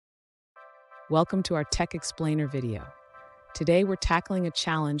Welcome to our Tech Explainer video. Today we're tackling a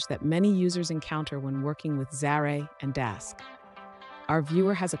challenge that many users encounter when working with Array and Dask. Our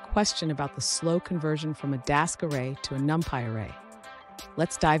viewer has a question about the slow conversion from a Dask array to a NumPy array.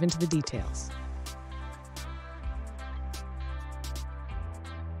 Let's dive into the details.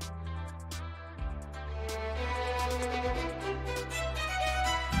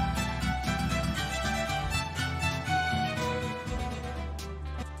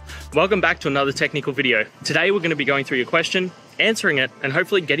 Welcome back to another technical video. Today we're going to be going through your question, answering it, and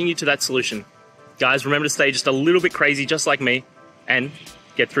hopefully getting you to that solution. Guys, remember to stay just a little bit crazy just like me and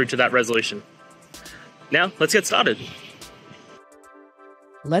get through to that resolution. Now, let's get started.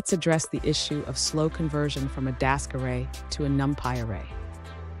 Let's address the issue of slow conversion from a Dask array to a NumPy array.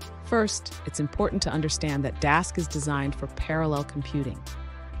 First, it's important to understand that Dask is designed for parallel computing,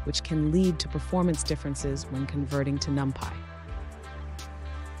 which can lead to performance differences when converting to NumPy.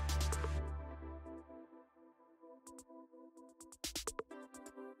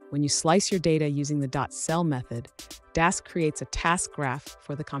 When you slice your data using the .cell method, Dask creates a task graph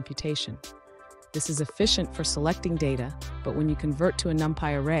for the computation. This is efficient for selecting data, but when you convert to a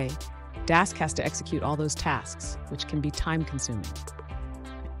NumPy array, Dask has to execute all those tasks, which can be time-consuming.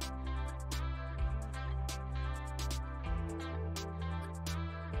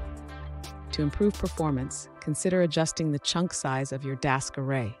 To improve performance, consider adjusting the chunk size of your Dask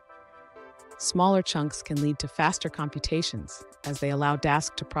array. Smaller chunks can lead to faster computations, as they allow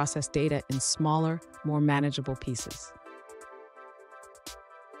Dask to process data in smaller, more manageable pieces.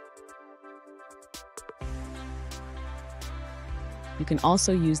 You can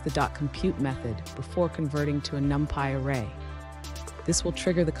also use the .compute method before converting to a NumPy array. This will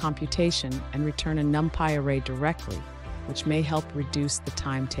trigger the computation and return a NumPy array directly, which may help reduce the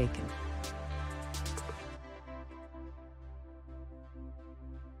time taken.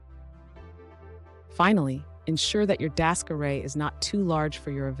 Finally, ensure that your Dask array is not too large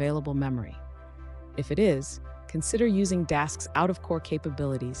for your available memory. If it is, consider using Dask's out-of-core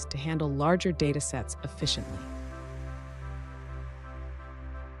capabilities to handle larger datasets efficiently.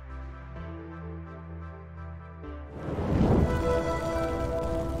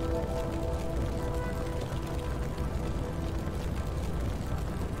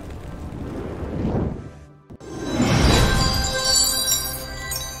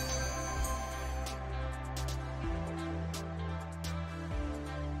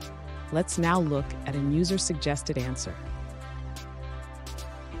 Let's now look at a user-suggested answer.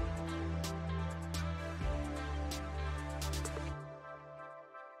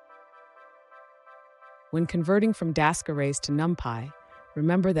 When converting from Dask arrays to NumPy,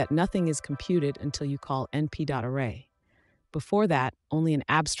 remember that nothing is computed until you call np.array. Before that, only an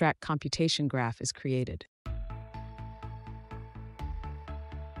abstract computation graph is created.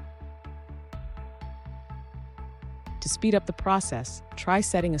 To speed up the process, try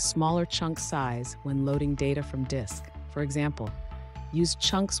setting a smaller chunk size when loading data from disk. For example, use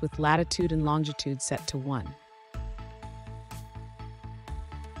chunks with latitude and longitude set to 1.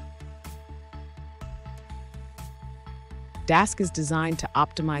 Dask is designed to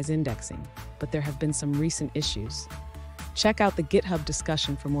optimize indexing, but there have been some recent issues. Check out the GitHub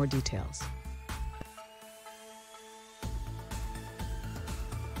discussion for more details.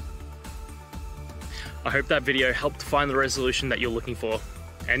 I hope that video helped find the resolution that you're looking for.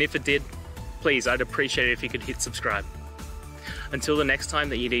 And if it did, please, I'd appreciate it if you could hit subscribe. Until the next time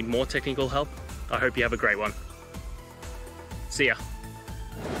that you need more technical help, I hope you have a great one. See ya.